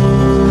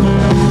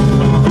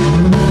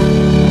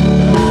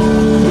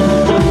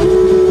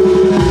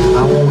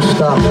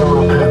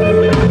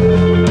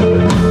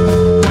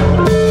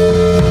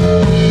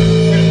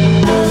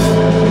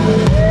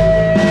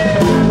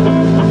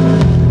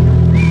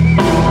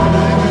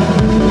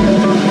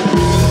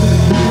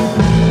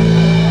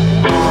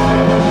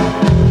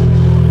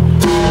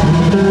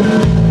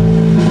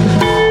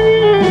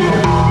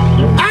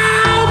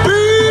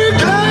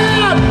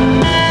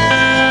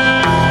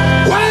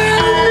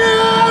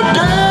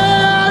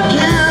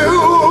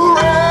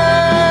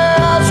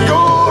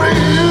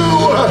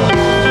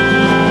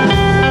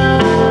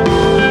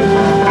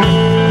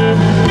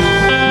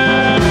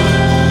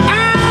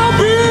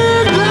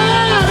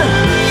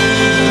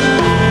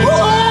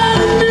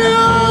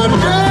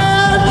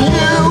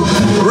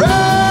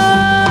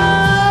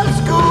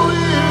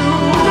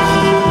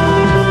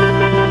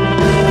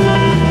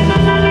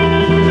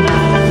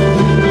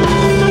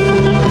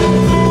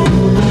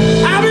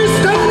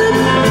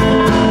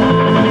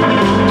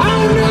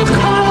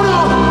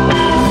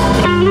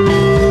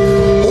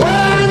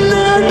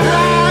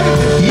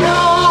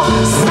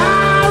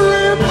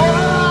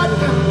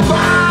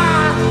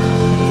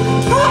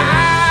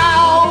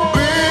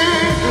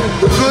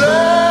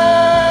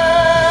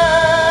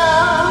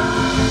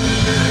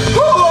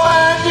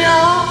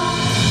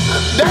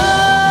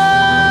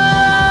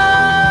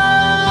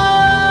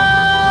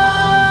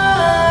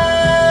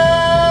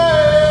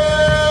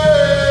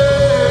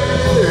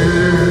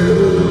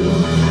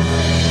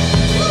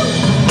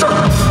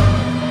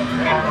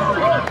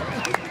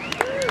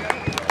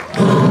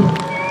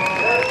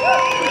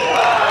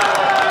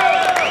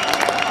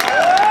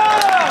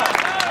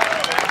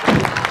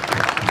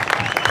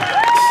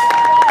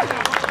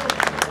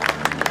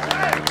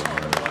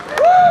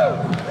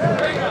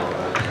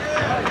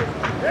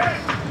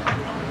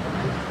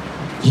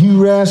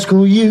 You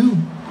rascal, you.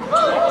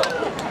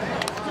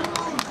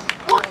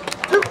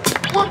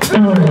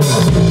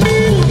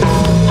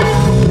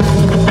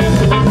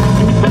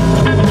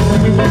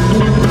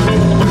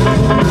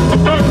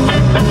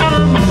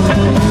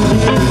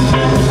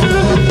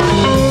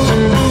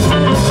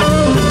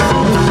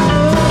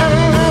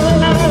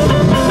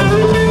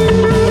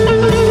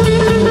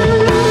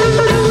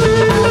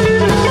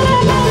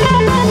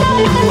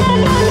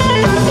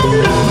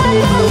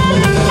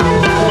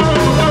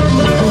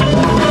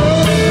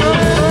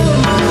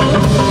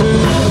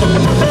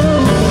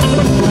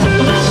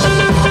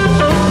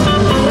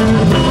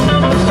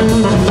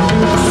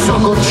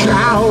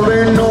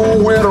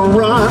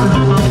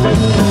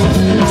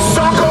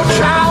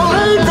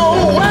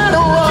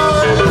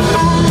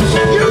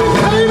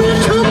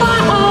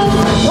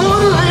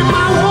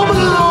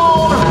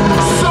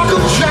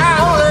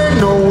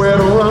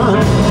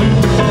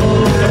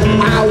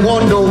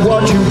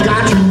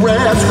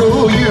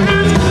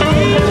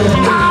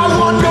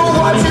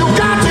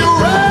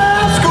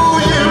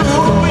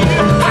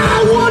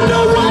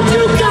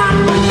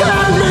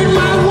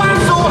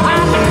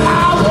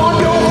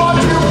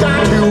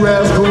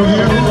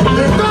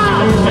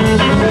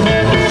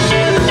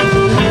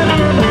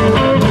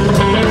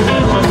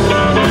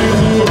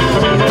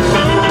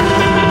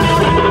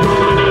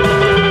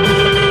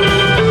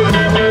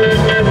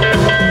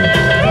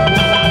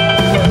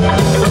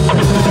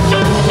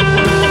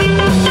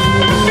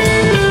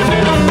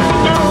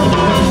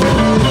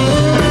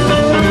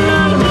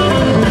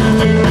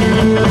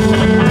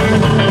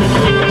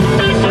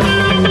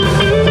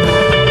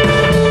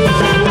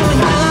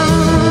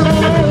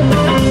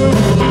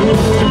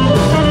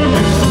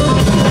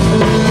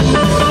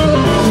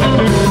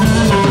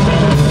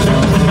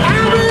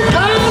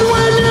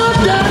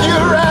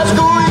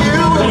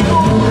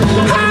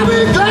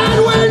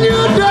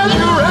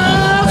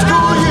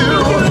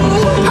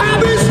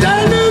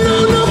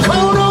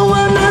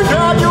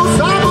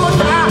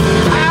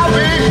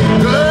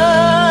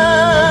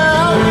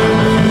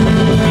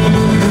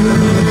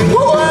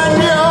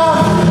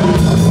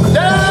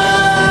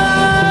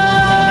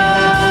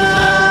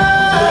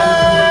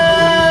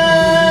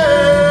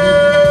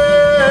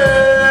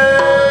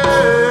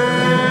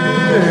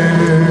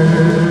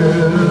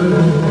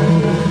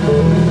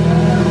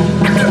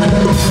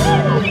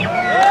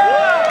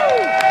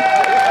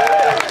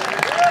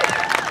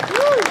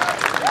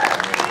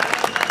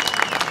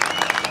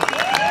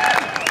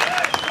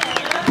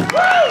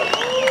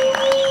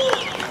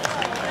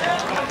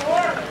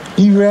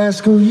 You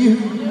rascal, you.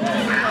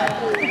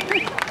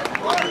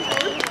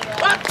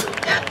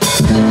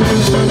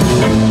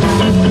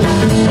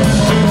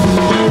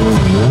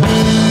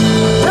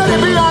 Teddy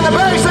B on the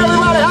bass,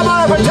 everybody. How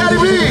about it for Teddy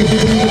B?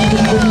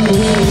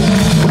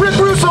 Rick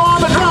Russo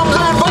on the drums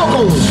and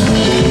vocals.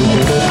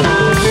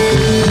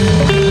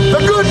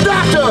 The good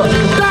doctor,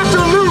 Dr.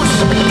 Loose,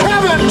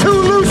 Kevin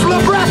Too Loose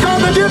LeBrecq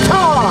on the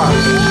guitar.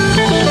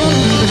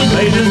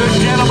 Ladies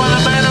and gentlemen, the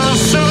man in the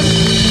suit.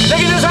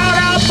 Taking his heart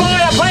out for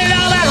you. Play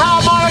down that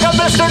harmonica,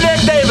 Mr.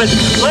 Nick David.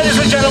 Ladies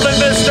and gentlemen,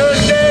 Mr.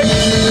 Nick.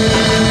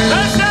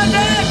 Mr.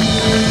 Nick!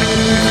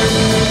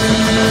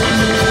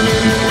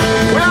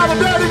 We are the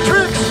Dirty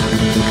Tricks.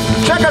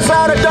 Check us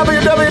out at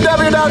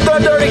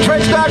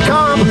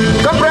www.thedirtytricks.com.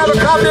 Come grab a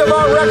copy of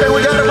our record.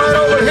 We got it right